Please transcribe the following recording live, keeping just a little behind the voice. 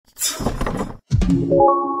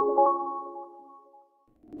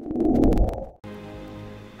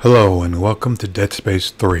Hello and welcome to Dead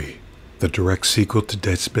Space 3, the direct sequel to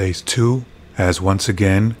Dead Space 2, as once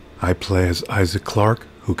again I play as Isaac Clarke,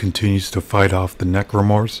 who continues to fight off the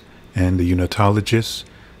Necromorphs and the Unitologists,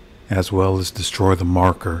 as well as destroy the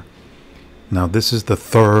marker. Now this is the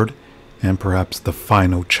third and perhaps the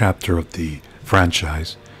final chapter of the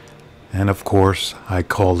franchise, and of course I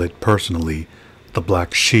call it personally the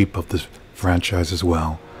black sheep of the franchise as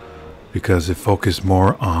well, because it focused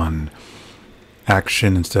more on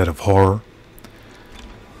action instead of horror,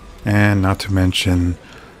 and not to mention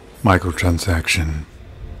microtransaction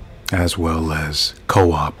as well as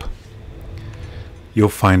co-op. You'll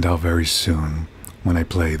find out very soon when I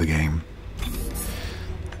play the game.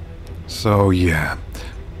 So yeah,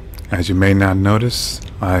 as you may not notice,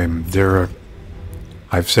 I've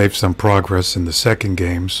saved some progress in the second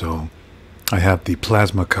game, so I have the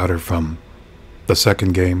plasma cutter from the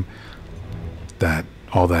second game,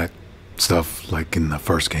 all that stuff like in the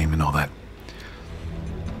first game and all that.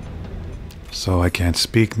 So I can't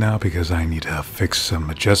speak now because I need to fix some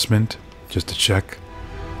adjustment just to check.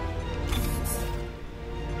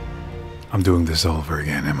 I'm doing this all over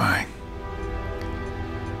again, am I?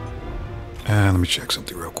 And let me check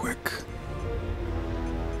something real quick.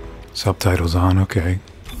 Subtitles on, okay.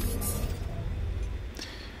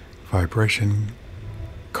 Vibration,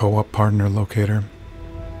 co-op partner locator.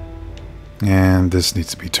 And this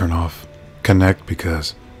needs to be turned off. Connect,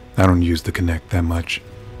 because I don't use the Connect that much.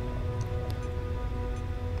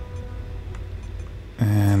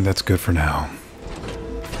 And that's good for now.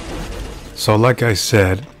 So like I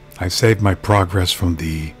said, I saved my progress from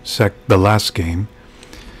the last game.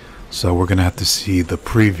 So we're gonna have to see the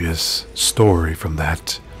previous story from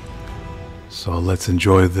that. So let's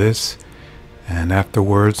enjoy this. And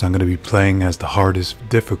afterwards I'm gonna be playing as the hardest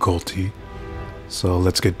difficulty. So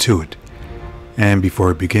let's get to it. And before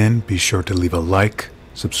we begin, be sure to leave a like,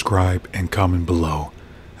 subscribe, and comment below.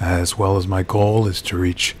 As well as my goal is to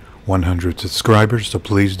reach 100 subscribers, so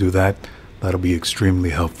please do that. That'll be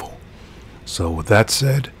extremely helpful. So with that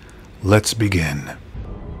said, let's begin.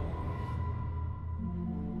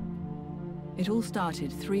 It all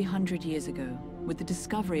started 300 years ago with the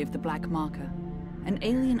discovery of the Black Marker, an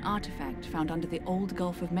alien artifact found under the old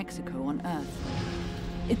Gulf of Mexico on Earth.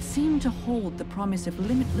 It seemed to hold the promise of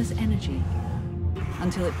limitless energy,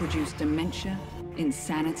 until it produced dementia,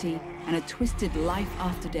 insanity, and a twisted life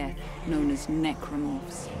after death known as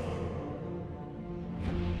necromorphs.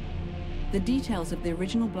 The details of the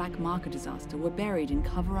original Black Marker disaster were buried in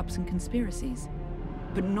cover-ups and conspiracies,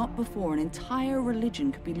 but not before an entire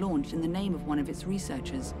religion could be launched in the name of one of its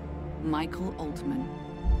researchers, Michael Altman.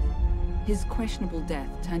 His questionable death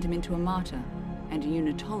turned him into a martyr, and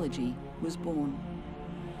Unitology was born.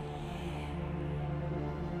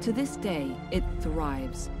 To this day, it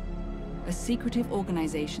thrives. A secretive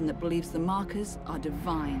organization that believes the markers are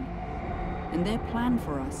divine, and their plan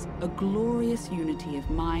for us, a glorious unity of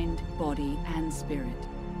mind, body, and spirit.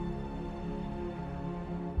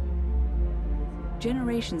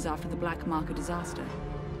 Generations after the Black Marker disaster,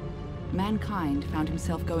 mankind found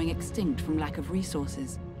himself going extinct from lack of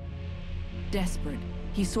resources. Desperate,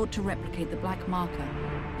 he sought to replicate the Black Marker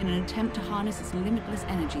in an attempt to harness its limitless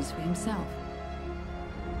energies for himself.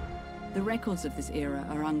 The records of this era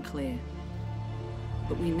are unclear,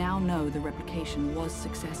 but we now know the replication was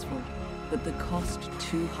successful, but the cost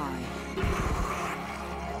too high.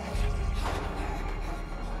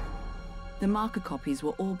 The marker copies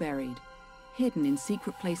were all buried, hidden in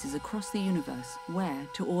secret places across the universe where,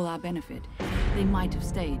 to all our benefit, they might have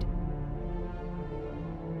stayed.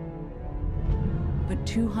 But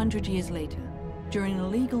 200 years later, during an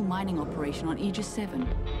illegal mining operation on Aegis 7,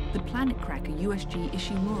 the planet cracker USG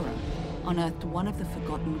Ishimura unearthed one of the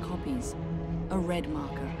forgotten copies, a red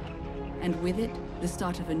marker, and with it, the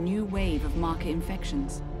start of a new wave of marker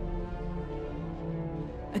infections.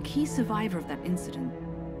 A key survivor of that incident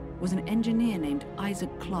was an engineer named Isaac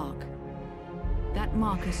Clarke. That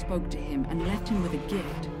marker spoke to him and left him with a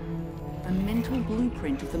gift, a mental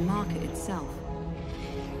blueprint of the marker itself.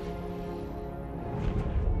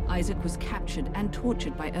 Isaac was captured and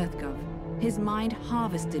tortured by EarthGov, his mind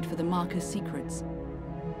harvested for the marker's secrets.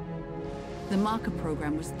 The marker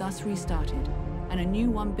program was thus restarted, and a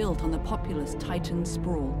new one built on the populous Titan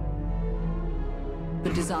sprawl.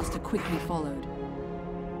 But disaster quickly followed.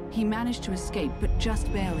 He managed to escape, but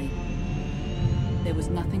just barely. There was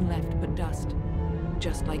nothing left but dust,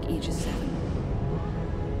 just like Aegis 7.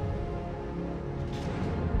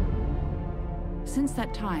 Since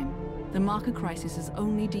that time, the marker crisis has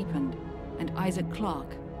only deepened, and Isaac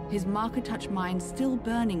Clarke his marker touch mind, still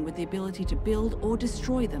burning with the ability to build or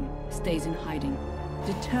destroy them, stays in hiding,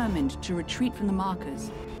 determined to retreat from the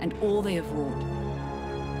markers and all they have wrought.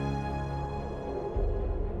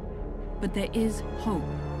 But there is hope.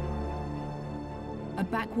 A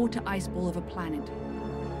backwater ice ball of a planet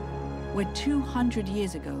where 200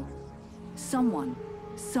 years ago, someone,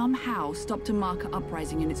 somehow stopped a marker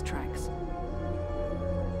uprising in its tracks.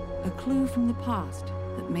 A clue from the past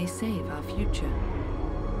that may save our future.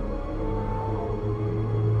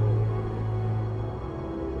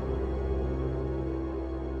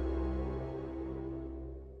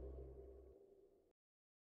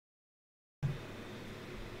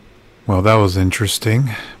 Well, that was interesting.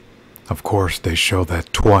 Of course, they show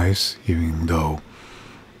that twice, even though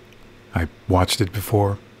I watched it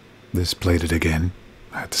before. This played it again.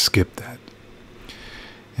 I had to skip that.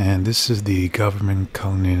 And this is the government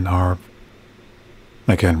colony R.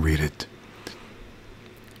 I can't read it.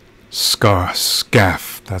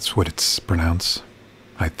 Scaff, that's what it's pronounced,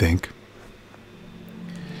 I think.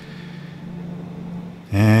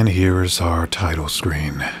 And here is our title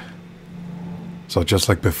screen. So just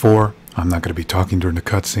like before, I'm not going to be talking during the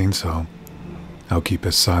cutscene, so I'll keep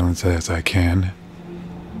as silent as I can.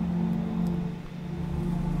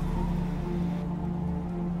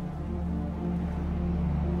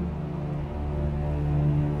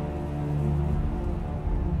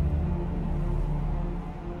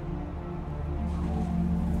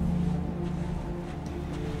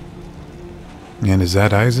 And is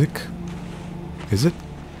that Isaac? Is it?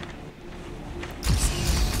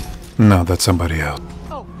 No, that's somebody else.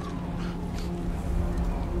 Oh.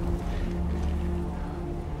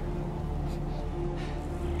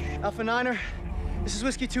 Alpha Niner, this is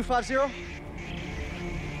Whiskey 250.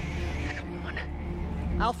 Come on.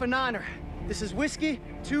 Alpha Niner, this is Whiskey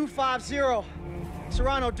 250.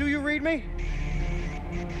 Serrano, do you read me?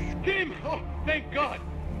 Tim! Oh, thank God!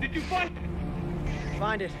 Did you find it?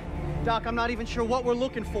 Find it. Doc, I'm not even sure what we're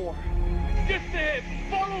looking for. Just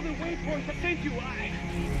follow the waypoint that sent you.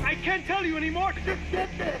 I can't tell you anymore. Just get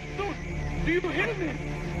there. Dude, do you hear me?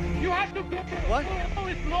 You have to get there. What? Oh,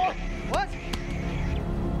 it's lost. What?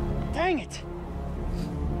 Dang it.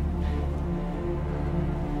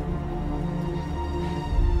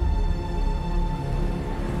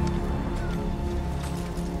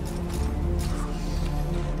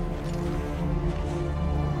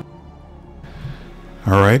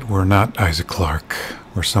 Alright, we're not Isaac Clarke.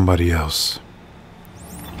 We're somebody else.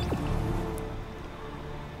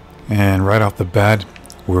 And right off the bat,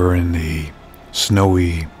 we're in the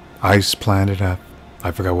snowy ice planet.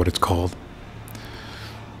 I forgot what it's called.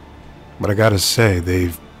 But I gotta say,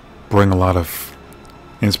 they bring a lot of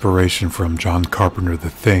inspiration from John Carpenter, The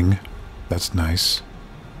Thing. That's nice.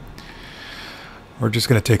 We're just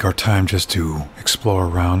gonna take our time just to explore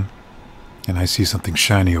around. And I see something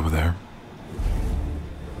shiny over there.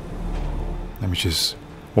 Let me just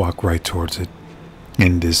walk right towards it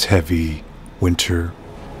in this heavy winter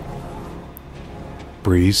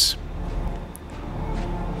breeze.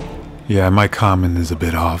 Yeah, my comment is a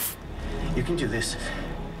bit off. You can do this.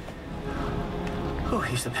 Oh,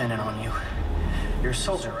 he's dependent on you. You're a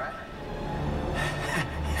soldier, right?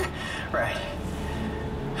 Right.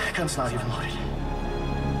 Gun's not even loaded.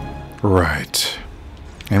 Right.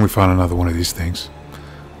 And we found another one of these things.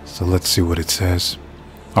 So let's see what it says.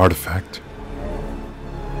 Artifact.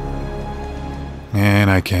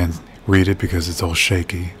 And I can't read it because it's all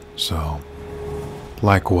shaky. So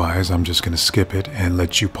likewise, I'm just going to skip it and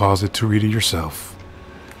let you pause it to read it yourself.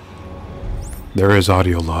 There is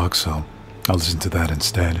audio log, so I'll listen to that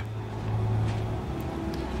instead.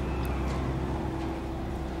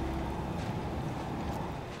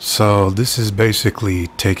 So this is basically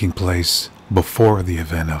taking place before the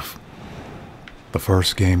event of the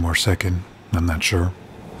first game or second. I'm not sure.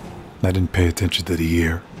 I didn't pay attention to the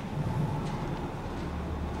year.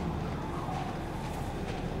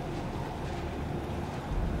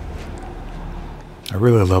 I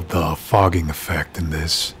really love the fogging effect in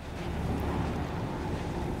this.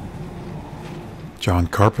 John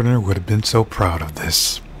Carpenter would have been so proud of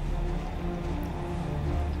this.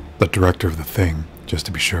 The director of The Thing, just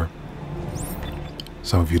to be sure.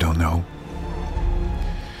 Some of you don't know.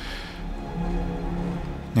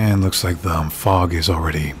 And looks like the fog is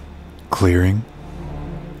already clearing.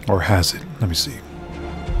 Or has it? Let me see.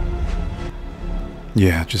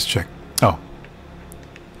 Yeah, just check. Oh.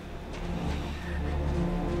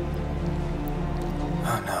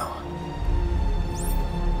 Oh no.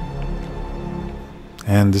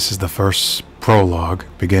 And this is the first prologue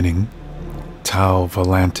beginning. Tau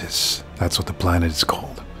Volantis. That's what the planet is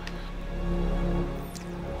called.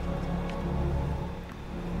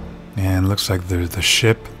 looks like there's the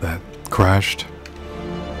ship that crashed.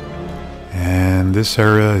 And this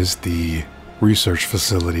area is the research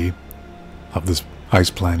facility of this ice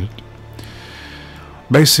planet.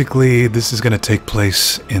 Basically, this is going to take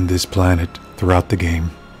place in this planet throughout the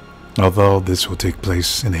game. Although this will take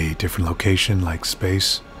place in a different location like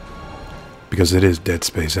space. Because it is Dead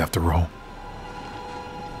Space after all.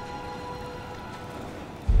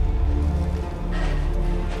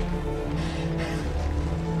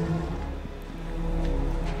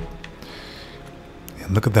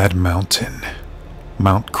 And look at that mountain.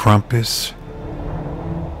 Mount Crumpus.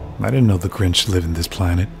 I didn't know the Grinch lived in this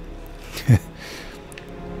planet.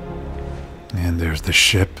 And there's the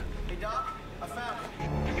ship. Hey, Doc, I found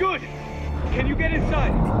it. Good. Can you get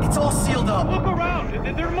inside? It's all sealed up. Look around.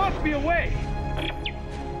 There must be a way.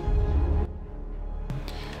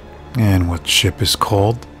 And what ship is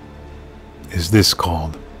called? Is this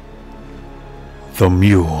called? The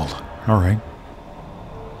Mule. Alright.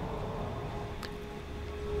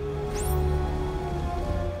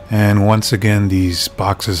 And once again, these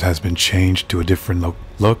boxes has been changed to a different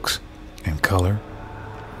looks and color.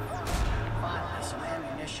 Finally, some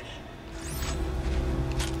ammunition.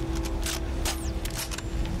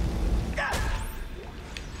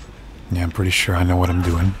 Yeah, I'm pretty sure I know what I'm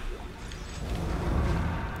doing.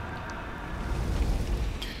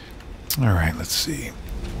 Alright, let's see.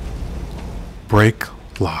 Break,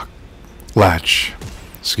 lock, latch.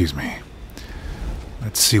 Excuse me.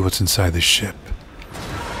 Let's see what's inside this ship.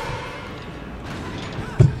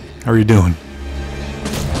 How are you doing?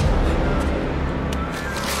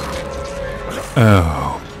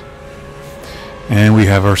 Oh. And we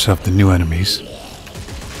have ourselves the new enemies.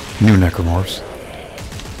 New necromorphs.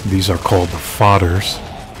 These are called the fodders.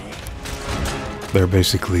 They're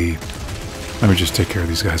basically... Let me just take care of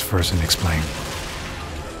these guys first and explain.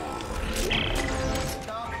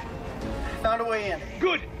 Doc, found a way in.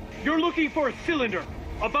 Good. You're looking for a cylinder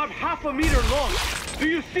about 1/2 meter long. Do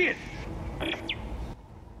you see it?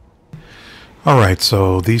 Alright,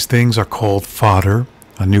 so these things are called fodder,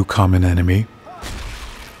 a new common enemy.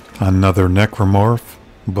 Another necromorph,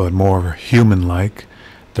 but more human-like.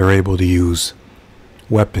 They're able to use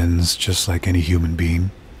weapons just like any human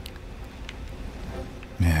being.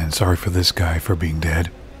 And sorry for this guy for being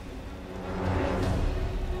dead.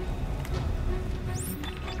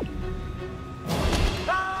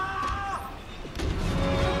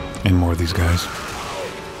 And more of these guys.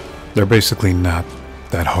 They're basically not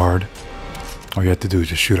that hard. All you have to do is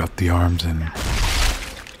just shoot out the arms and...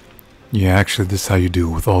 Yeah, actually this is how you do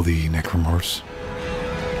with all the necromorphs.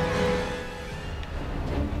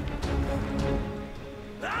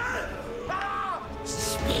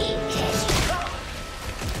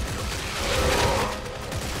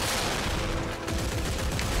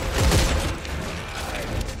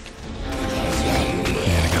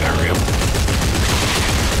 And I gotta hurry up.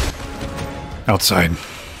 Outside.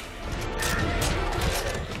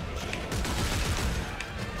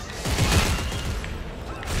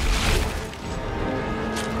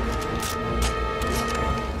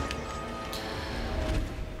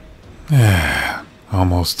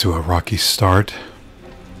 Almost to a rocky start.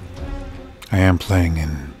 I am playing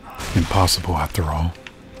in Impossible after all.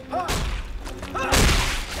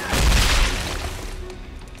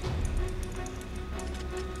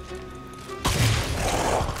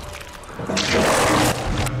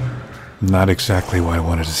 Not exactly what I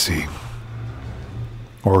wanted to see.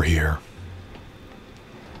 Or hear.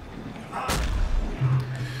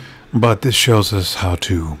 But this shows us how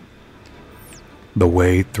to... the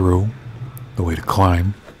way through. The way to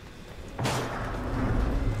climb.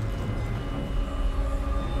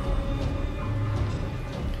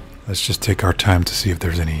 Let's just take our time to see if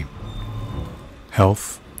there's any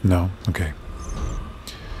health. No? Okay.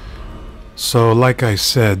 So like I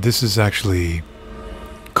said, this is actually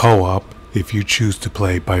co-op if you choose to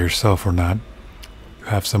play by yourself or not. You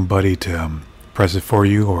have somebody to press it for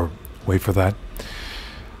you or wait for that.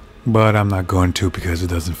 But I'm not going to because it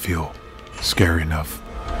doesn't feel scary enough.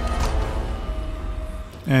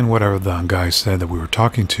 And whatever the guy said that we were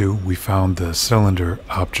talking to, we found the cylinder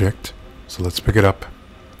object. So let's pick it up.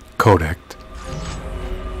 Codec.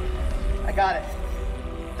 I got it.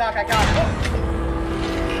 Doc, I got it.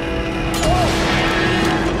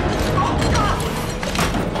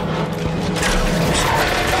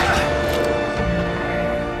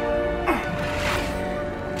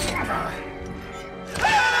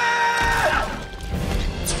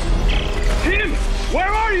 Tim, where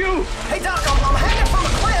are you? Hey, Doc, I'm hanging from a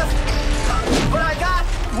cliff. But I got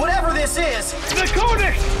whatever this is. The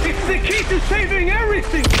codex! It's the key to saving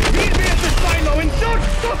everything! Meet me at the silo and don't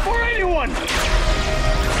stop for anyone!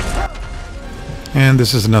 And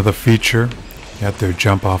this is another feature. You have to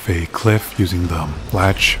jump off a cliff using the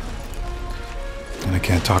latch. And I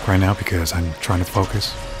can't talk right now because I'm trying to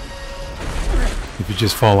focus. If you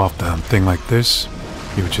just fall off the thing like this,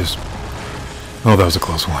 you would just... Oh, that was a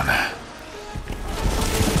close one.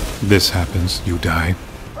 This happens, you die.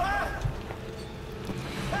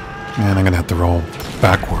 And I'm gonna have to roll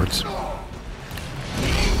backwards.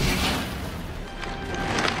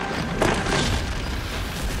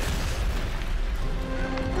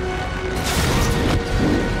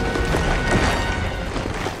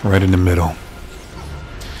 Right in the middle.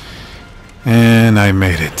 And I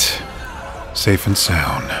made it. Safe and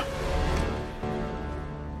sound.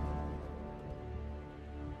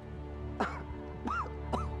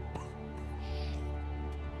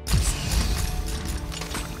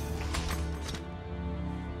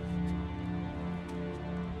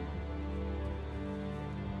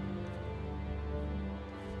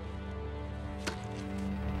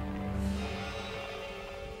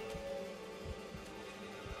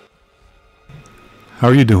 How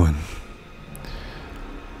are you doing?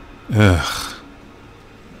 Ugh.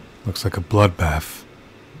 Looks like a bloodbath.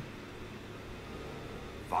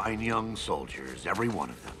 Fine young soldiers, every one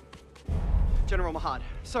of them. General Mahad,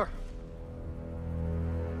 sir.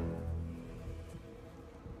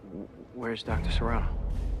 Where's Dr. Serrano?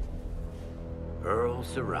 Earl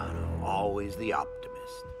Serrano, always the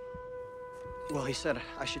optimist. Well, he said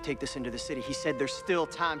I should take this into the city. He said there's still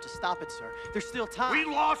time to stop it, sir. There's still time. We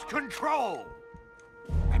lost control!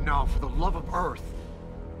 And now, for the love of Earth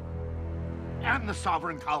and the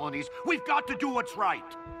sovereign colonies, we've got to do what's right.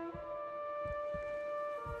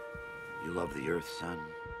 You love the Earth, son?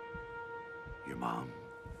 Your mom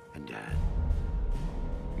and dad?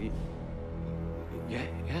 Yeah,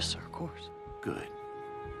 yes, sir, of course. Good.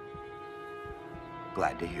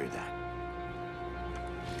 Glad to hear that.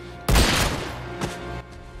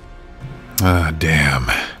 Ah, damn.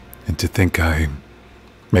 And to think I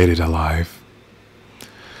made it alive.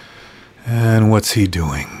 And what's he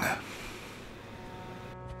doing?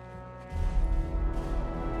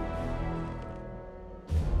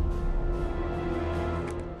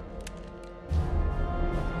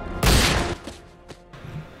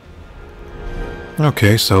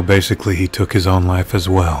 Okay, so basically he took his own life as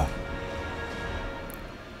well.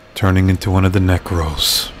 Turning into one of the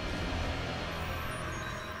Necros.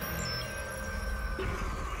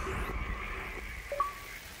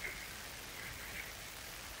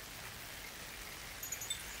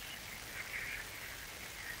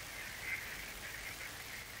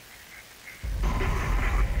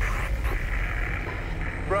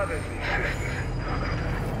 Brothers and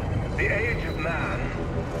sisters, the age of man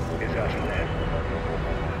is at an end.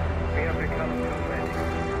 We have become too many,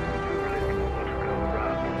 too little to go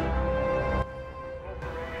around.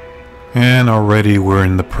 And already we're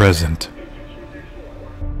in the present.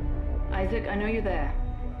 Isaac, I know you're there.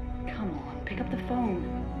 Come on, pick up the phone.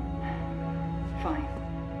 Fine.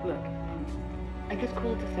 Look, I just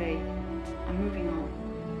called to say I'm moving on.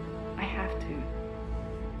 I have to.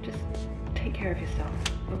 Just take care of yourself,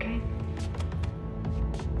 okay?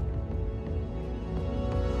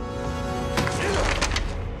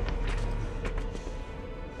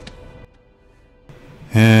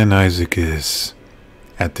 And Isaac is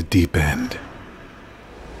at the deep end.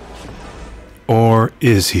 Or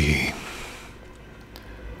is he?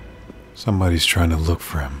 Somebody's trying to look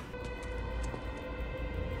for him.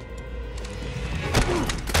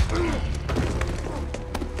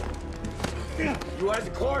 You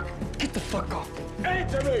Isaac Clarke? Get the fuck off.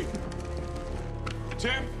 Answer me!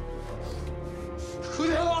 Tim? Who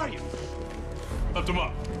the hell are you? Lift him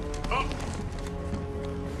up. Up!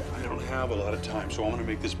 I don't have a lot of time, so I'm gonna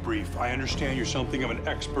make this brief. I understand you're something of an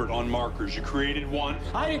expert on markers. You created one,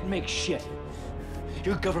 I didn't make shit.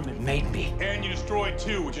 Your government made me. and you destroyed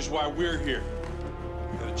two, which is why we're here.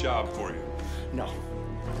 We got a job for you. No.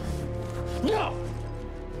 No!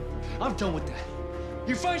 I'm done with that.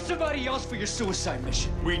 You find somebody else for your suicide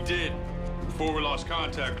mission. We did, before we lost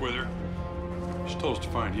contact with her. She told us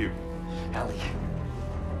to find you. Ellie.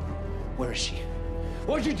 Where is she?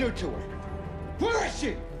 What'd you do to her? Where is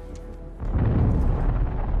she?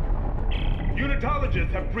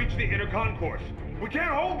 Unitologists have breached the inner concourse. We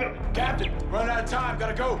can't hold them. Captain, run out of time.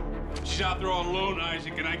 Gotta go. She's out there all alone,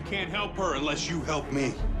 Isaac, and I can't help her unless you help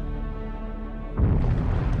me.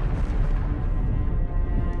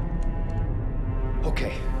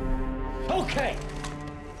 Okay. Okay!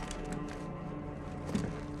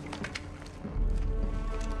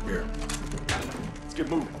 Here. Let's get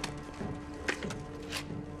moving.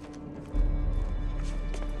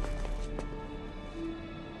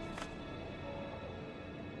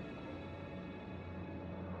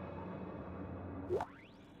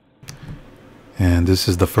 And this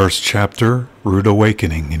is the first chapter, Rude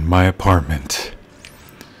Awakening in my apartment.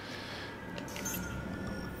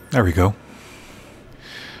 There we go.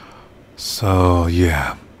 So,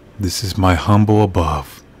 yeah, this is my humble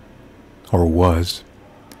above, or was.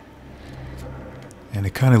 And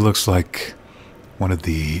it kind of looks like one of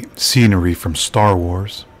the scenery from Star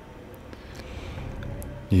Wars.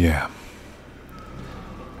 Yeah.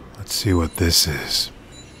 Let's see what this is.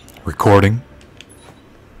 Recording.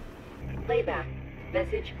 Playback.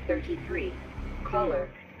 Message 33. Caller,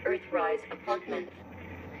 Earthrise Apartment.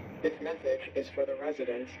 This message is for the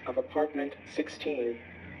residents of Apartment 16.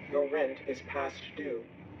 Your rent is past due.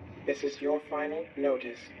 This is your final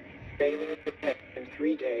notice. Failure to pay in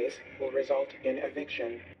 3 days will result in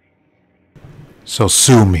eviction. So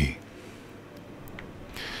sue me.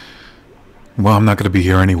 Well, I'm not going to be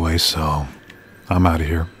here anyway, so I'm out of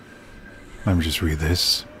here. Let me just read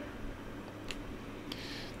this.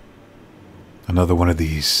 Another one of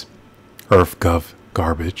these EarthGov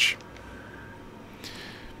garbage.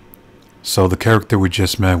 So the character we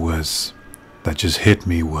just met that just hit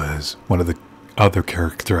me was one of the other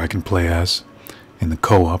character I can play as in the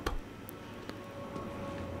co-op.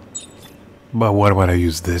 But why would I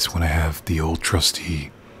use this when I have the old trusty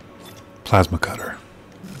plasma cutter?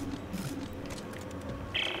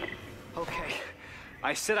 Okay,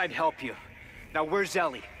 I said I'd help you. Now where's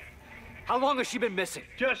Ellie? How long has she been missing?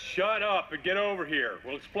 Just shut up and get over here.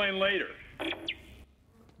 We'll explain later.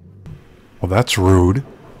 Well, that's rude.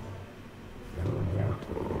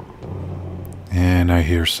 And I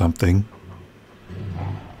hear something.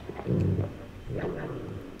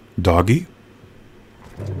 Doggy?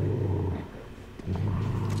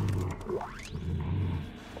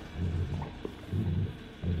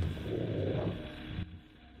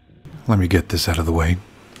 Let me get this out of the way.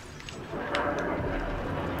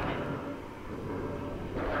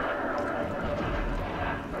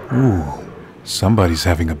 Ooh, somebody's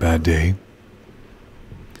having a bad day.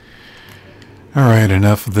 Alright,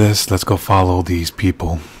 enough of this. Let's go follow these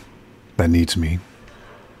people that needs me.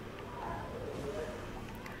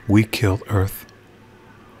 We killed Earth.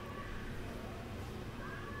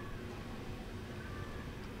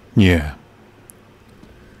 Yeah.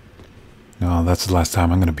 No, that's the last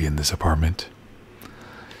time I'm going to be in this apartment.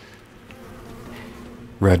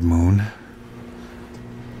 Red Moon.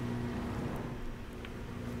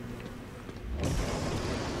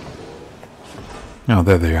 Oh,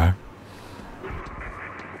 there they are.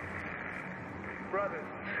 Brothers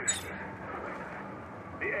and sisters,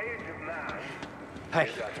 the age of man Hey,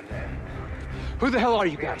 is at an end. who the hell are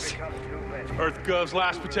you guys? Become too many. EarthGov's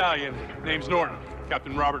last battalion. Name's Norton.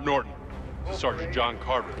 Captain Robert Norton. Sergeant John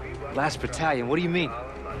Carver. Last battalion, what do you mean?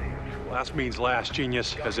 Last means last,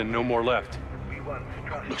 genius, as in no more left.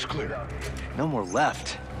 Looks clear. No more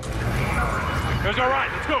left. That's all right,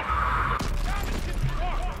 let's go.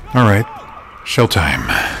 Alright, showtime.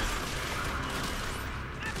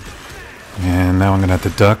 And now I'm going to have to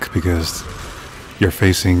duck because you're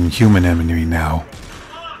facing human enemy now.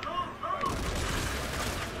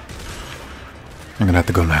 I'm going to have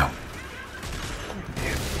to go now.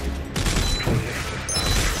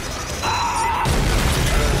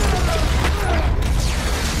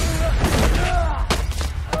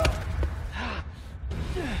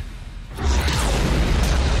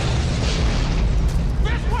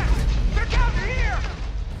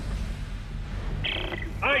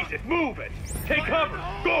 Isaac, move it! Take cover!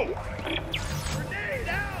 Go!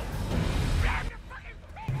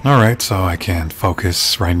 Alright, so I can't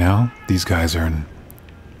focus right now. These guys are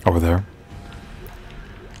over there.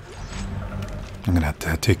 I'm gonna have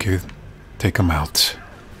to take them out.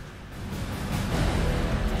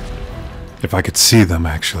 If I could see them,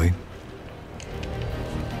 actually.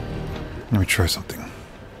 Let me try something.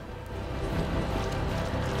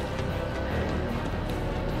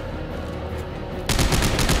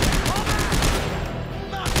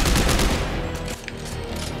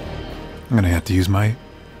 I'm gonna have to use my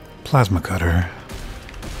plasma cutter.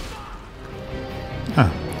 Huh.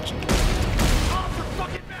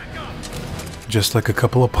 Just like a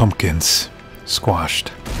couple of pumpkins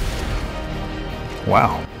squashed.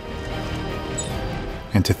 Wow.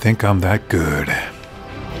 And to think I'm that good.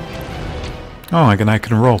 Oh, I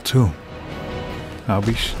can roll too. I'll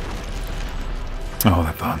be oh,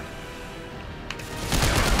 that thought.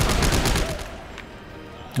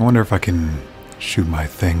 I wonder if I can shoot my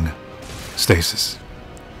thing. Stasis.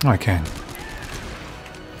 Oh, I can.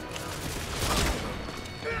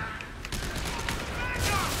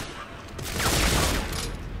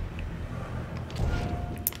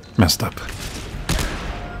 Messed up.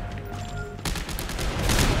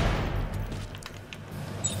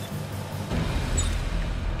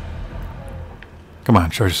 Come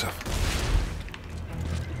on, show yourself.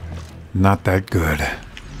 Not that good.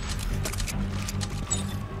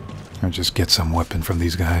 I'll just get some weapon from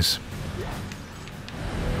these guys.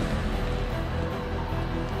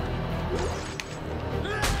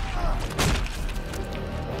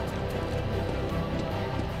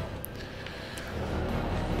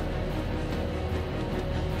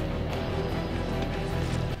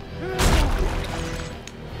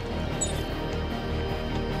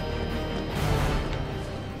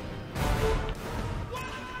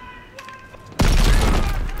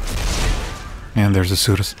 And there's a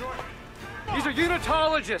Sudas. These are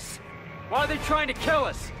unitologists. Why are they trying to kill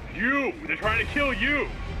us? You! They're trying to kill you!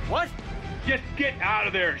 What? Just get out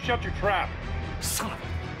of there! Shut your trap! Son of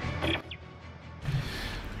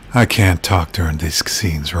I can't talk during these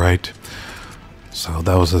scenes, right? So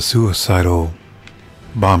that was a suicidal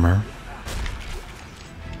bomber.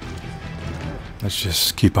 Let's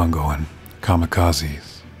just keep on going. Kamikazes.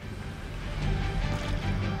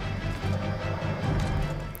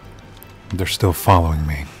 They're still following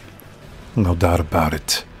me. No doubt about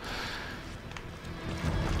it.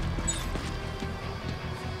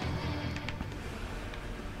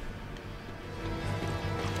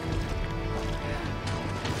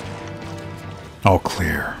 All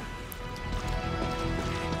clear.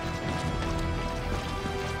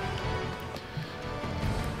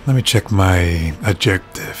 Let me check my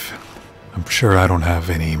objective. I'm sure I don't have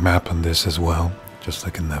any map on this as well. Just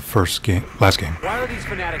like in the last game. Why are these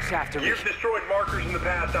fanatics after me? You've destroyed markers in the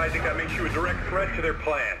past, Isaac. That makes you a direct threat to their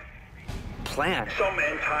plan. Plan? Some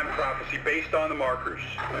end-time prophecy based on the markers.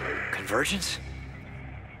 Convergence?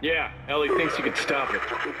 Yeah, Ellie thinks you can stop it.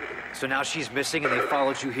 So now she's missing and they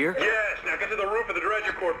followed you here? Yes, now get to the roof of the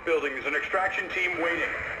Dredger Corp building. There's an extraction team waiting.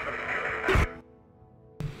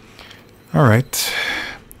 Alright.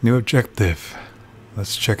 New objective.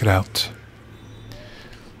 Let's check it out.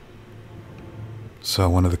 So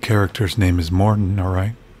one of the characters' name is Morton,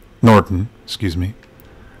 alright? Norton, excuse me.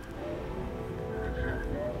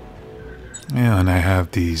 Yeah, and I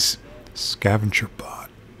have these scavenger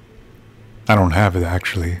bot. I don't have it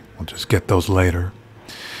actually. I'll just get those later.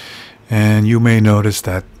 And you may notice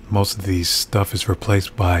that most of these stuff is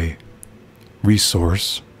replaced by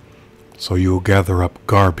resource. So you'll gather up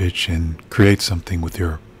garbage and create something with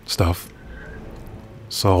your stuff.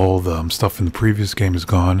 So all the stuff in the previous game is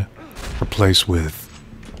gone. Replaced with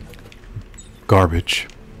garbage.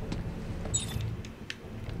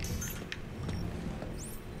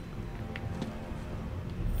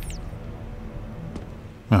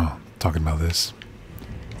 Oh, talking about this.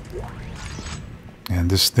 And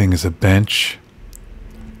this thing is a bench.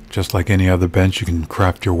 Just like any other bench, you can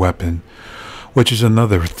craft your weapon, which is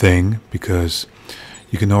another thing because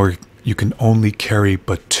you can only carry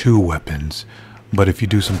but 2 weapons. But if you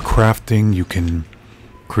do some crafting, you can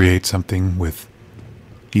create something with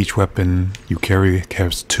each weapon you carry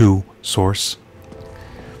has 2 source.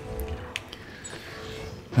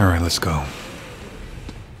 Alright, let's go.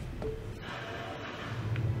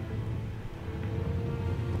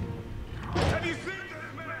 Have you seen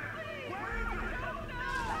this man?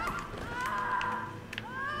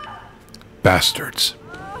 Bastards.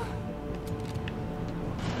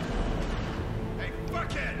 Hey,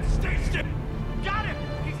 fuckhead! Stay still! Got him!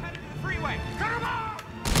 He's headed to the freeway! Cut him off!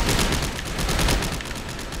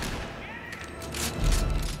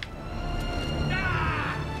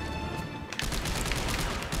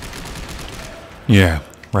 Yeah,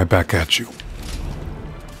 right back at you.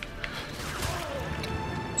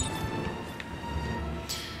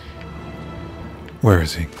 Where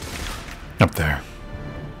is he? Up there.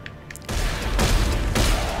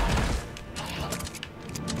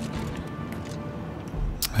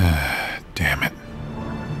 Damn it.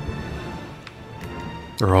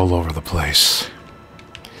 They're all over the place.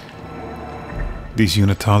 These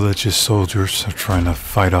unitologist soldiers are trying to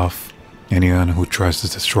fight off anyone who tries to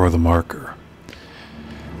destroy the marker.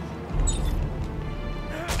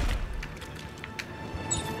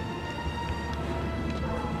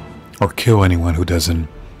 Or kill anyone who doesn't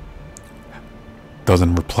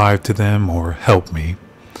reply to them or help me.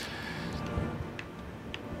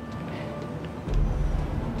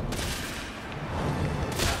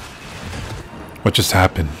 What just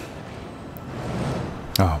happened?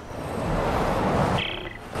 Oh.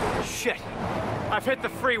 Shit! I've hit the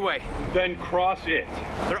freeway. Then cross it.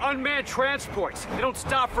 They're unmanned transports. They don't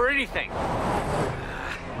stop for anything.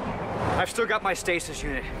 I've still got my stasis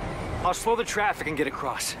unit. I'll slow the traffic and get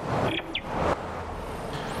across.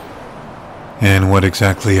 And what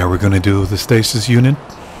exactly are we going to do with the stasis unit?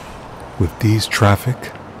 With these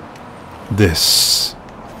traffic? This.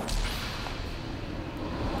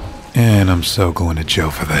 And I'm so going to jail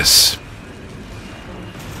for this.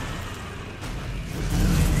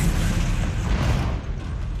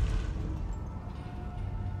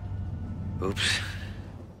 Oops.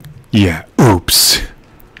 Yeah, oops.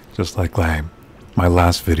 Just like my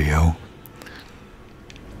last video.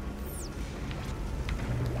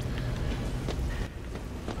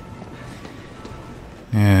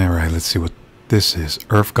 Alright, let's see what this is.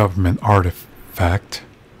 Earth government artifact.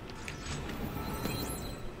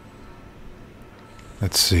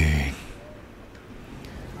 Let's see.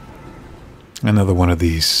 Another one of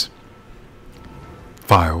these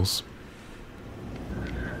files.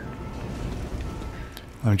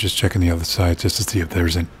 I'm just checking the other side just to see if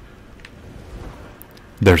there's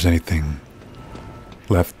anything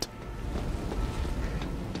left.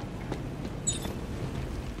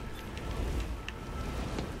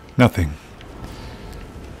 Nothing.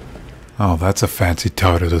 Oh, that's a fancy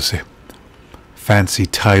title to say. Fancy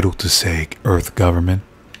title to say, Earth government.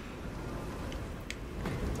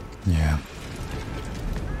 Yeah.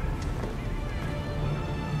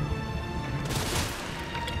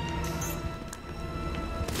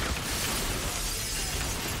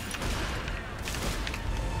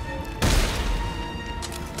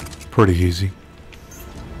 Pretty easy.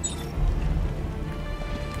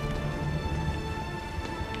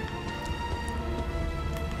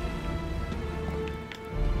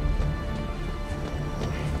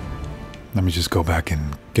 Let me just go back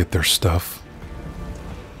and get their stuff.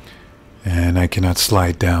 And I cannot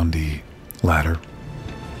slide down the ladder.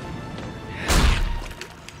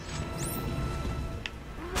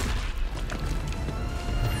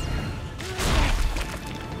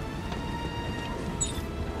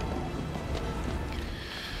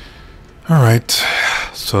 Alright,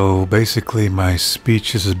 so basically my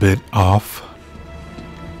speech is a bit off.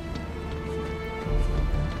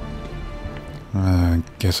 I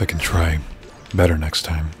guess I can try better next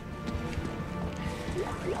time.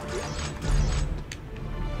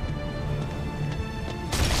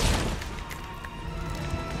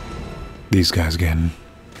 These guys again.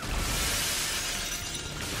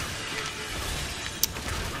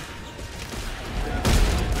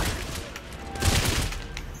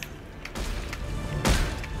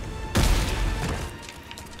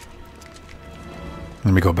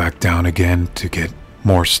 Let me go back down again to get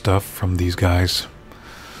more stuff from these guys.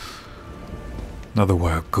 Another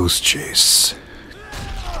wild goose chase.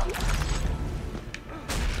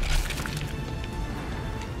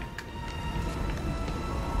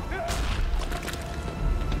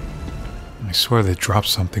 I swear they dropped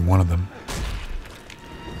something, one of them.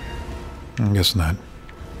 I guess not.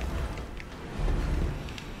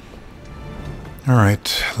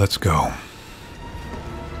 Alright, let's go.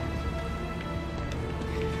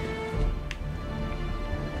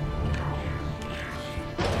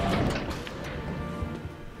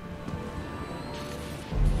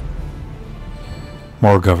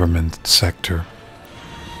 More government sector.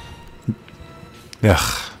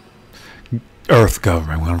 Ugh. Earth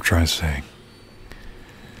government, what I'm trying to say.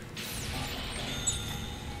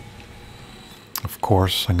 Of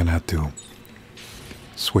course, I'm gonna have to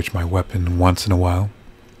switch my weapon once in a while.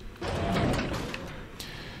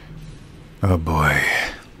 Oh boy.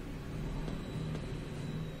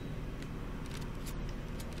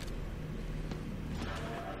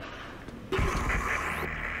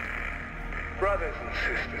 Brothers and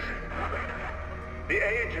sisters, the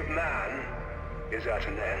age of man is at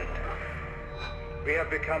an end. We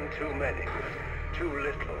have become too many, too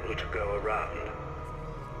little to go around.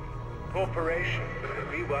 Corporations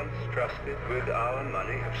that we once trusted with our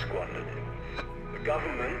money have squandered it. The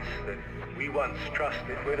governments that we once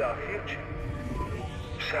trusted with our future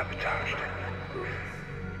sabotaged it.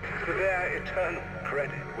 For their eternal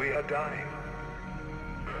credit, we are dying.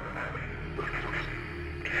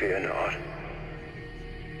 Fear not.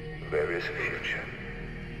 There is a future.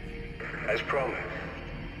 As promised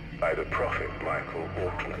by the prophet Michael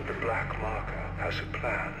Walton, the Black Marker has a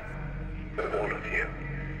plan for all of you.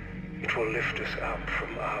 It will lift us up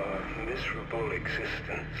from our miserable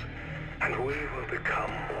existence, and we will become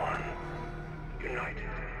one, united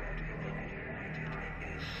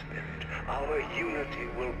in spirit. Our unity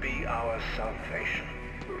will be our salvation.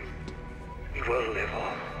 We will live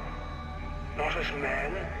on, not as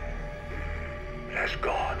men, but as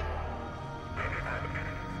God.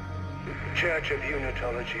 The Church of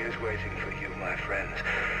Unitology is waiting for you, my friends.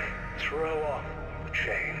 Throw off the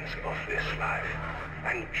chains of this life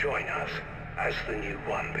and join us as the new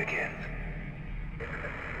one begins.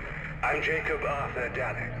 I'm Jacob Arthur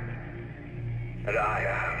Danik, and I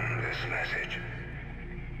am this message.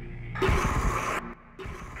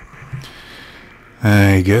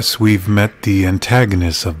 I guess we've met the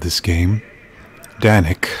antagonist of this game,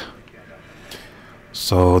 Danik.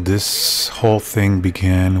 So this whole thing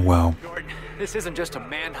began, well... Gordon, this isn't just a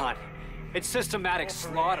manhunt. It's systematic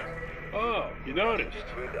slaughter. Oh, you noticed.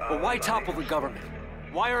 But why topple the government?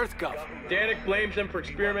 Why EarthGov? Danik blames them for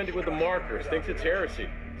experimenting with the markers, thinks it's heresy.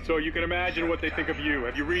 So you can imagine what they think of you.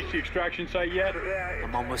 Have you reached the extraction site yet?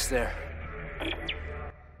 I'm almost there.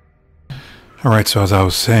 Alright, so as I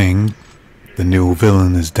was saying, the new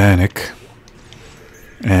villain is Danik.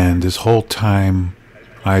 And this whole time,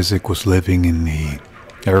 Isaac was living in the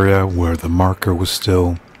area where the marker was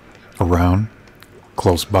still around,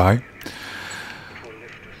 close by.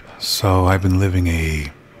 So I've been living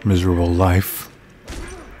a miserable life,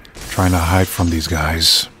 trying to hide from these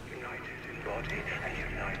guys.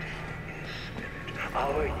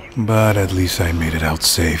 But at least I made it out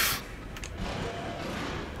safe.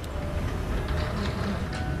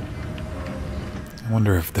 I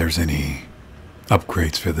wonder if there's any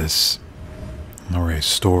upgrades for this, or a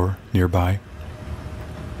store nearby.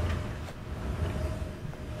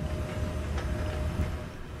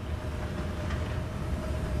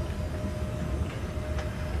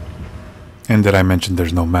 And did I mention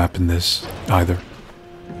there's no map in this either?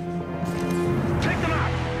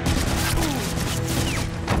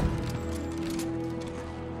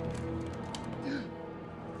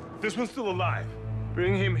 This one's still alive.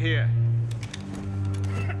 Bring him here.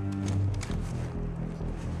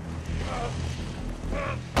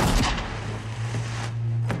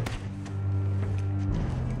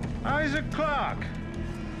 Isaac Clarke.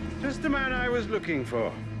 Just the man I was looking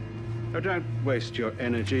for. Now, don't waste your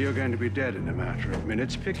energy. You're going to be dead in a matter of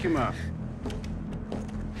minutes. Pick him up.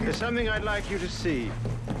 There's something I'd like you to see.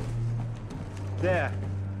 There.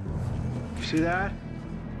 You see that?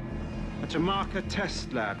 That's a marker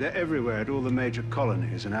test lab. They're everywhere at all the major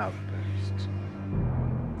colonies and outposts.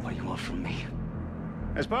 What do you want from me?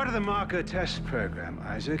 As part of the marker test program,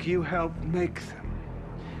 Isaac, you helped make them.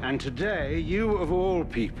 And today, you of all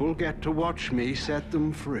people get to watch me set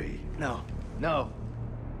them free. No, no.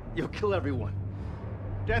 You'll kill everyone.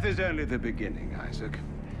 Death is only the beginning, Isaac.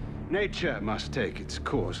 Nature must take its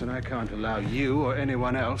course, and I can't allow you or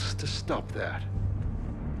anyone else to stop that.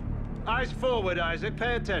 Eyes forward, Isaac.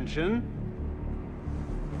 Pay attention.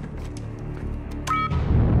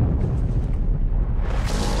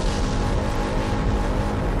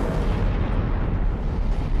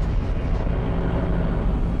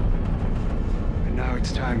 And now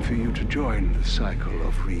it's time for you to join the cycle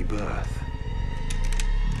of rebirth.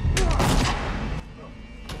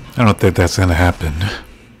 I don't think that's gonna happen.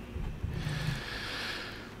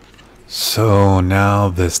 So now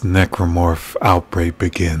this necromorph outbreak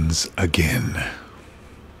begins again.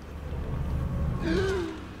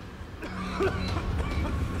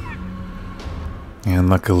 And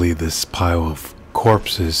luckily this pile of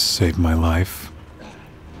corpses saved my life.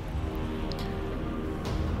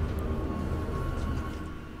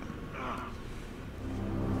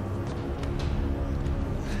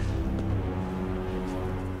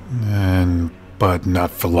 But not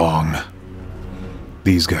for long.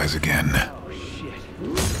 These guys again. Oh, shit.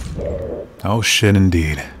 Oh, shit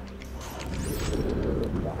indeed.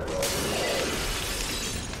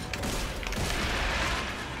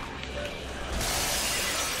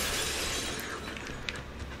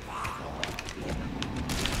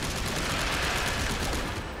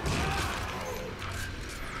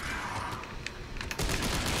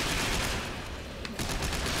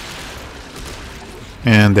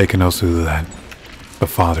 And they can also do that. The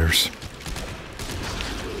fathers.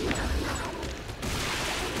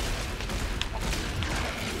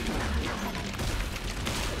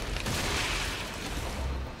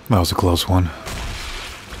 That was a close one.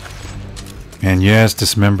 And yes,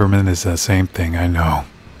 dismemberment is the same thing, I know.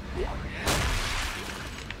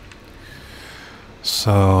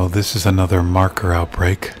 So this is another marker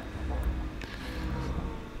outbreak.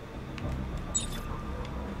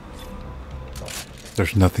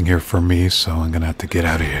 There's nothing here for me, so I'm gonna have to get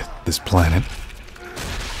out of here, this planet.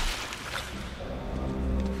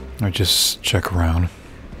 Or just check around.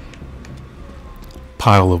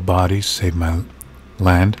 Pile of bodies, save my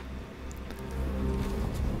land.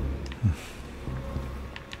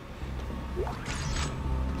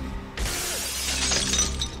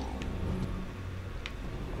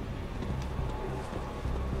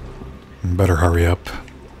 Better hurry up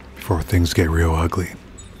before things get real ugly.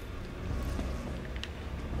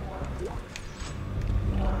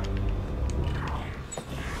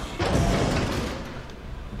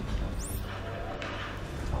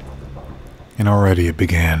 And already it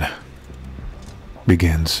begins.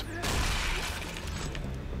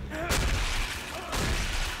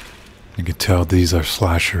 You can tell these are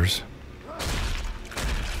slashers.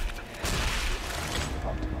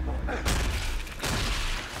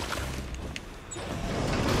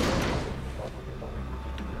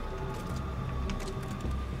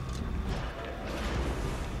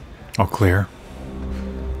 All clear.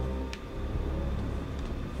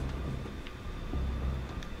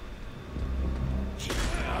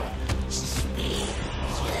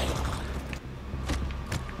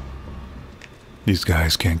 These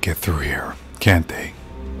guys can't get through here, can't they?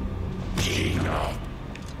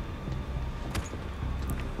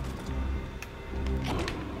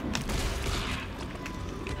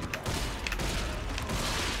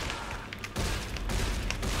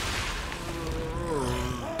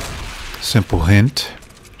 Simple hint,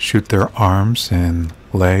 shoot their arms and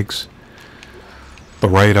legs. The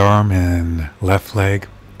right arm and left leg,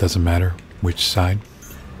 doesn't matter which side.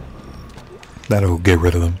 That'll get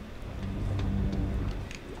rid of them.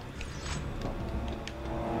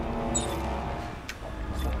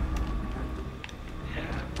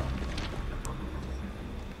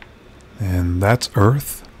 And that's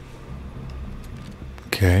Earth.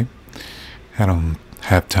 Okay. I don't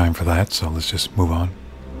have time for that, so let's just move on.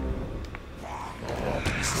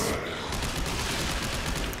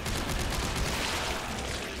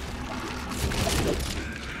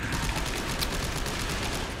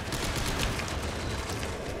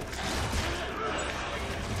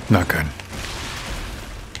 Not good.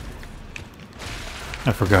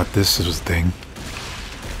 I forgot this was a thing.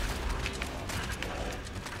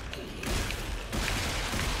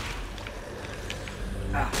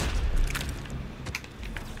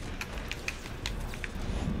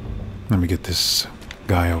 Let me get this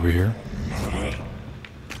guy over here.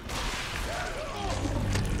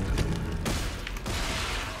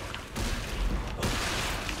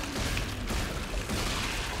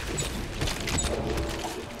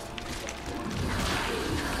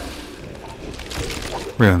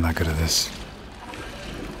 Really not good at this.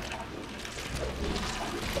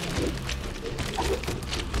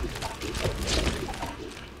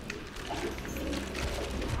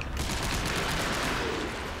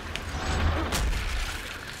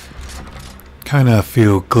 Kinda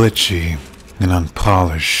feel glitchy and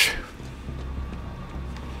unpolished.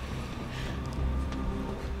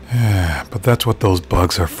 Yeah, but that's what those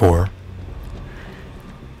bugs are for.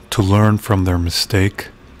 To learn from their mistake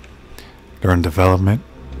during development.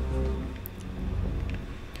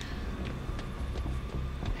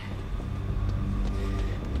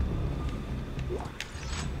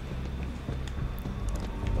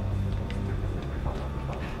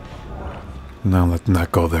 No, let's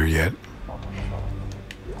not go there yet.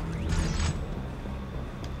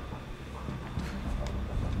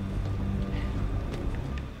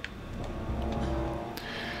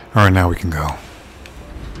 Alright, now we can go.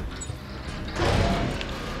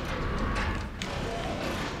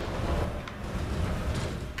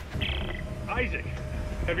 Isaac,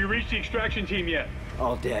 have you reached the extraction team yet?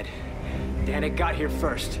 All dead. Danik got here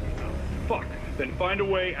first. Fuck. Then find a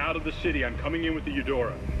way out of the city. I'm coming in with the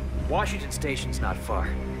Eudora. Washington Station's not far.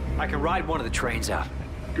 I can ride one of the trains out.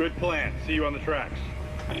 Good plan. See you on the tracks.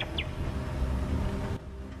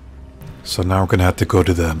 So now we're gonna have to go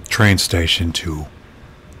to the train station to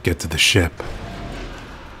get to the ship.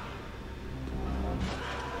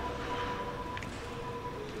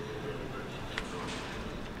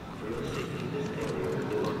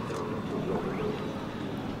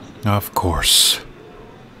 Of course.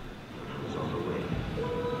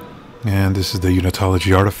 And this is the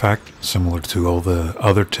unitology artifact, similar to all the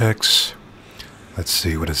other texts. Let's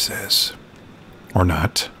see what it says. Or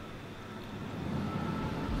not.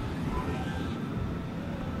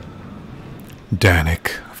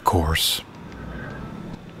 Danik, of course.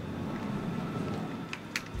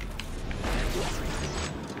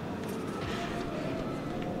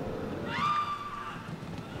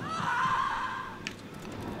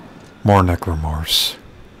 More necromorphs.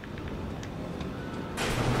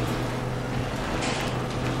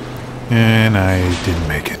 And I didn't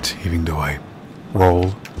make it, even though I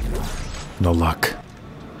rolled. No luck.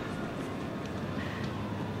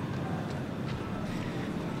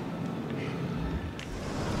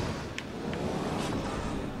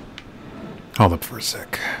 Hold up for a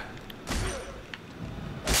sec.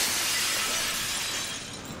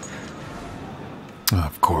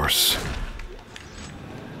 Of course.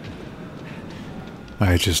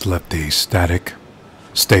 I just left the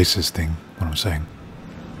stasis thing, what I'm saying.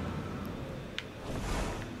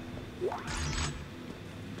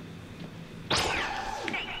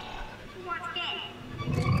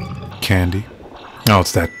 Candy. Oh,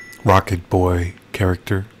 it's that Rocket Boy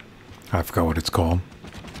character. I forgot what it's called.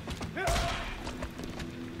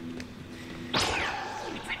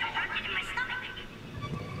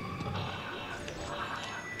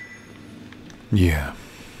 Yeah.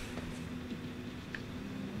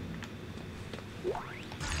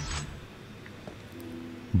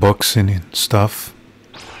 Books and stuff.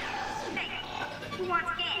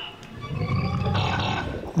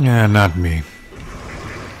 Yeah, not me.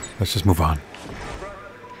 Let's just move on.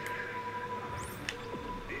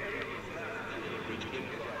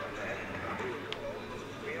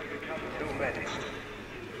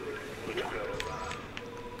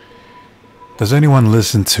 Does anyone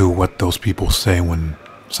listen to what those people say when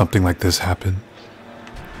something like this happens?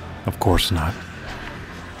 Of course not.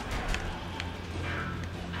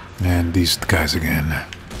 And these guys again.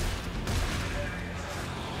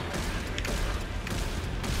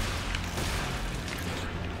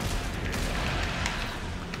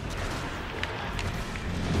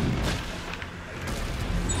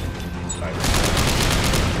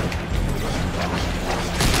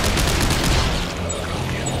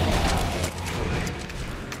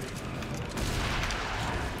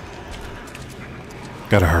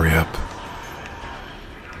 Gotta hurry up.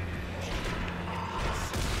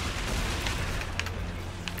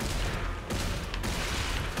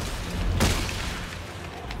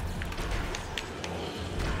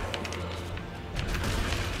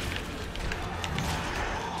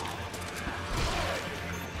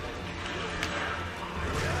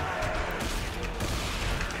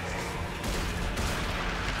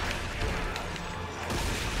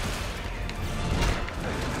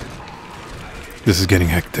 This is getting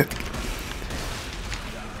hectic.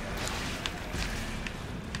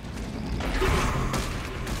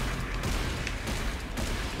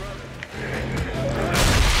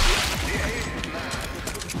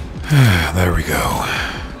 There we go.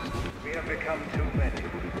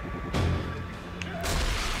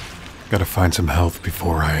 Gotta find some health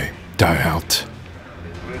before I die out.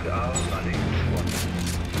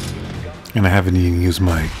 And I haven't even used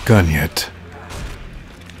my gun yet.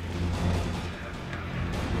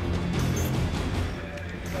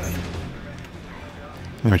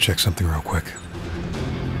 Let me check something real quick.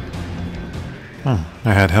 Oh,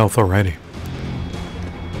 I had health already.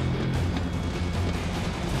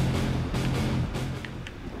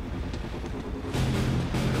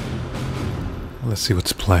 Let's see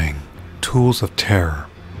what's playing. Tools of Terror.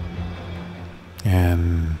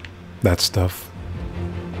 And that stuff.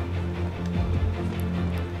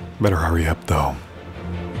 Better hurry up though.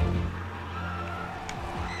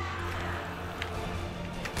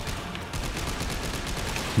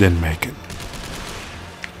 Didn't make it.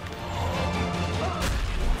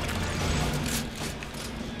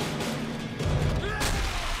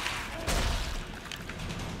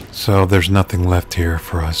 So there's nothing left here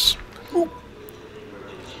for us.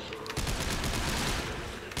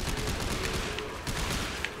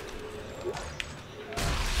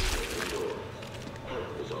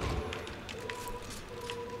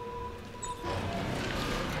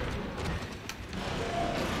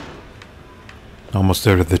 Almost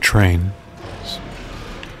there to the train.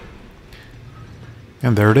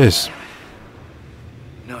 And there it is.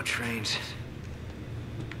 No trains.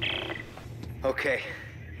 Okay,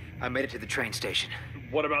 I made it to the train station.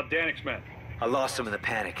 What about Danik's men? I lost them in the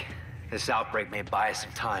panic. This outbreak may buy us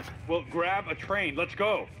some time. Well, grab a train. Let's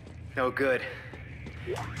go. No good.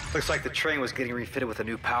 Looks like the train was getting refitted with a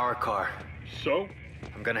new power car. So?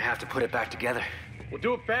 I'm gonna have to put it back together. Well,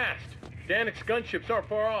 do it fast. Danik's gunships aren't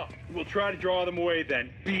far off. We'll try to draw them away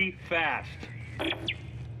then. Be fast.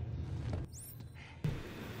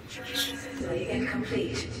 Assembly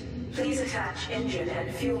incomplete. Please attach engine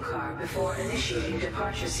and fuel car before initiating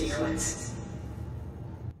departure sequence.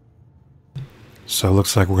 So it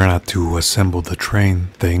looks like we're gonna have to assemble the train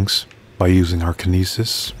things by using our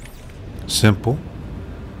kinesis. Simple.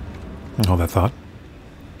 Hold that thought.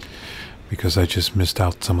 Because I just missed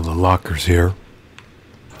out some of the lockers here.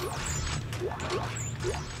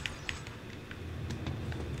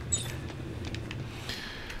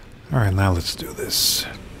 Alright, now let's do this.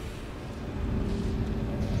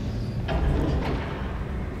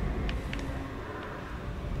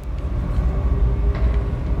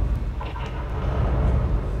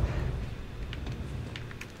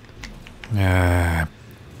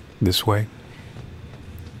 This way.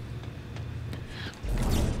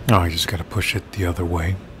 Oh, I just gotta push it the other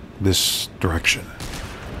way. This direction.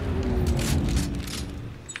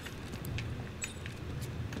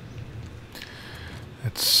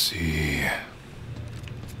 Let's see.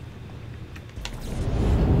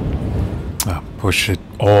 Push it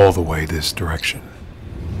all the way this direction.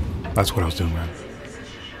 That's what I was doing, man.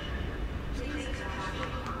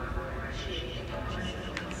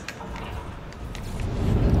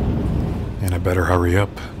 And I better hurry up,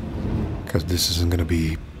 because this isn't going to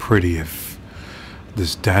be pretty if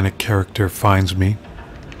this Danik character finds me.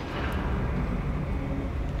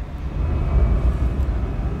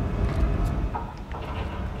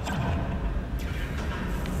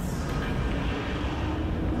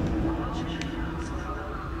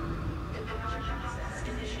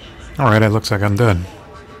 Alright, it looks like I'm done.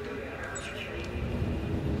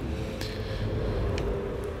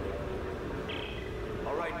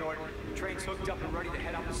 Alright, Norton. Train's hooked up and ready to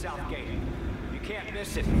head out the south gate. You can't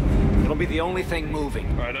miss it. It'll be the only thing moving.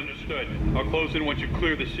 Alright, understood. I'll close in once you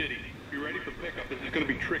clear the city. Be ready for pickup. This is gonna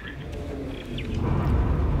be tricky.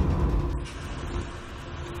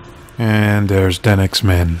 And there's Danik's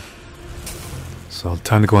men. So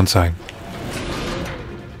time to go inside.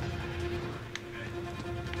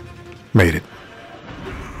 Made it.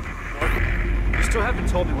 You still haven't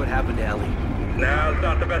told me what happened to Ellie. Now's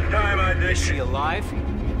not the best time, Isaac. Is she alive?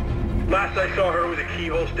 Last I saw her was a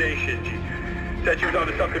Keyhole Station. She said she was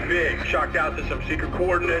onto something big, shocked out to some secret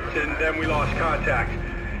coordinates, and then we lost contact.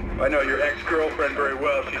 I know your ex-girlfriend very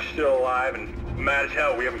well. She's still alive, and mad as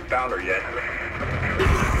hell we haven't found her yet.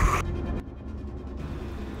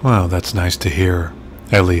 Well, that's nice to hear.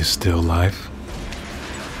 Ellie is still alive.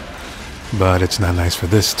 But it's not nice for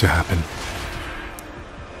this to happen.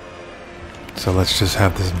 So let's just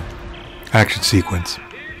have this action sequence.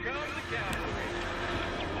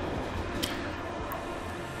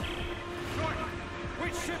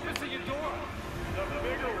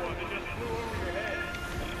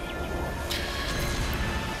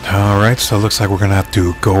 Alright, so it looks like we're gonna have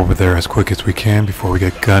to go over there as quick as we can before we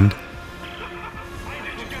get gunned.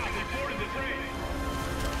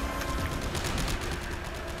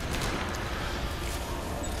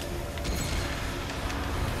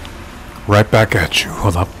 Right back at you.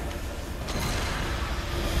 Hold up.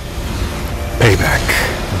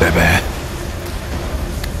 Payback, baby.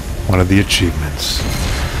 One of the achievements.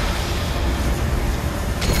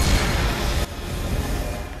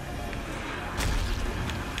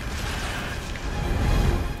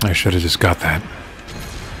 I should have just got that.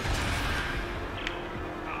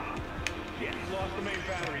 Lost the main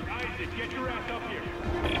battery. Isaac, get your ass up here.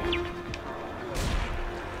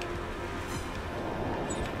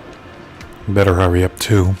 Better hurry up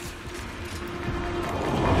too.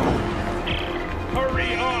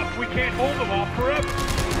 Hurry up! We can't hold them off forever.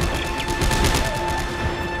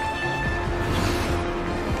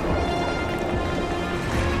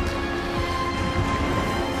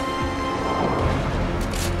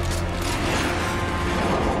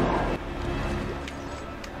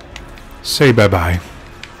 Say bye-bye.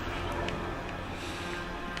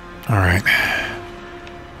 Alright.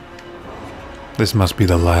 This must be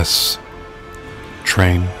the last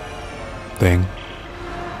train thing.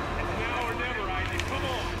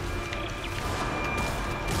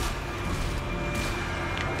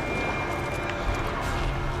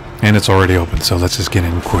 And it's already open, so let's just get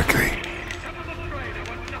in quickly.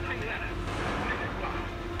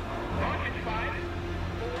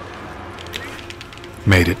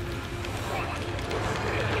 Made it.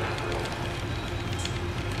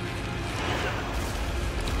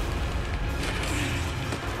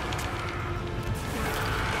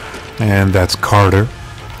 And that's Carter,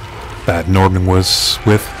 that Norton was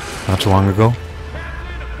with not too long ago.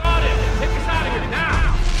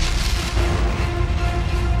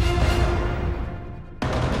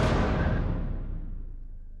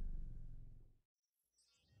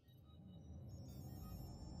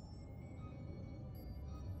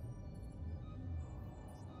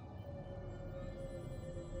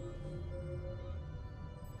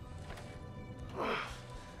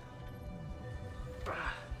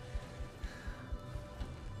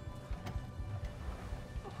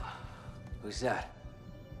 Who's that?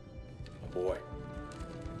 A boy.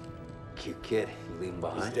 Cute kid. You leave him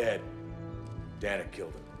behind? He's dead. Danik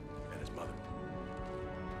killed him. And his mother.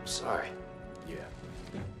 I'm sorry. Yeah.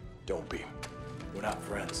 Don't be. We're not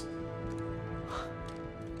friends.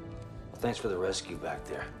 Well, thanks for the rescue back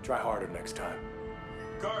there. Try harder next time.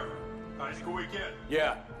 Carver, Isaac, a weekend.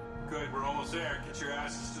 Yeah. Good, we're almost there. Get your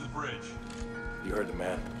asses to the bridge. You heard the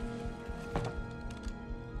man.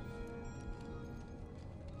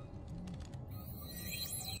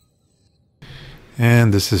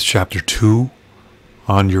 And this is chapter 2,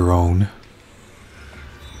 On Your Own.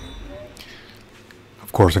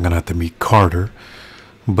 Of course, I'm going to have to meet Carter,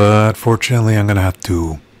 but fortunately, I'm going to have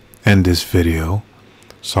to end this video.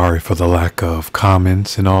 Sorry for the lack of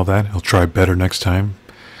comments and all that. I'll try better next time.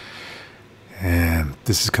 And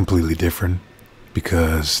this is completely different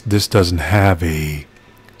because this doesn't have a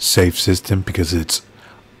save system because it's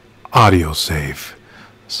audio save.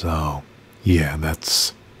 So, yeah,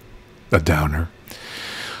 that's a downer.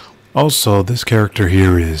 Also, this character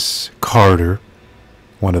here is Carter,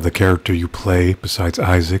 one of the characters you play besides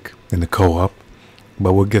Isaac in the co-op,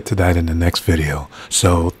 but we'll get to that in the next video.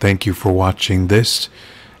 So thank you for watching this,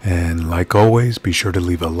 and like always, be sure to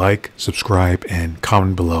leave a like, subscribe, and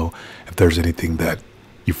comment below if there's anything that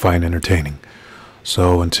you find entertaining.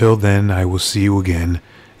 So until then, I will see you again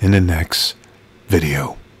in the next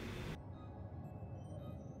video.